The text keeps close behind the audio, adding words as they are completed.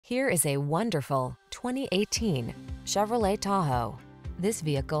Here is a wonderful 2018 Chevrolet Tahoe. This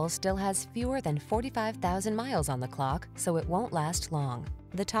vehicle still has fewer than 45,000 miles on the clock, so it won't last long.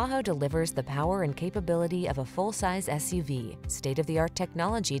 The Tahoe delivers the power and capability of a full-size SUV, state-of-the-art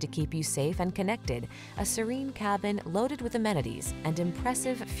technology to keep you safe and connected, a serene cabin loaded with amenities, and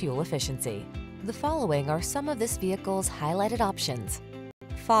impressive fuel efficiency. The following are some of this vehicle's highlighted options: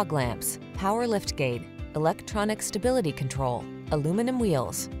 fog lamps, power liftgate, electronic stability control, aluminum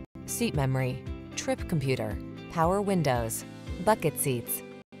wheels, seat memory, trip computer, power windows, bucket seats,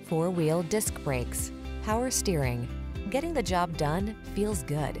 four-wheel disc brakes, power steering. Getting the job done feels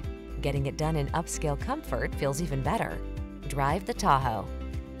good. Getting it done in upscale comfort feels even better. Drive the Tahoe.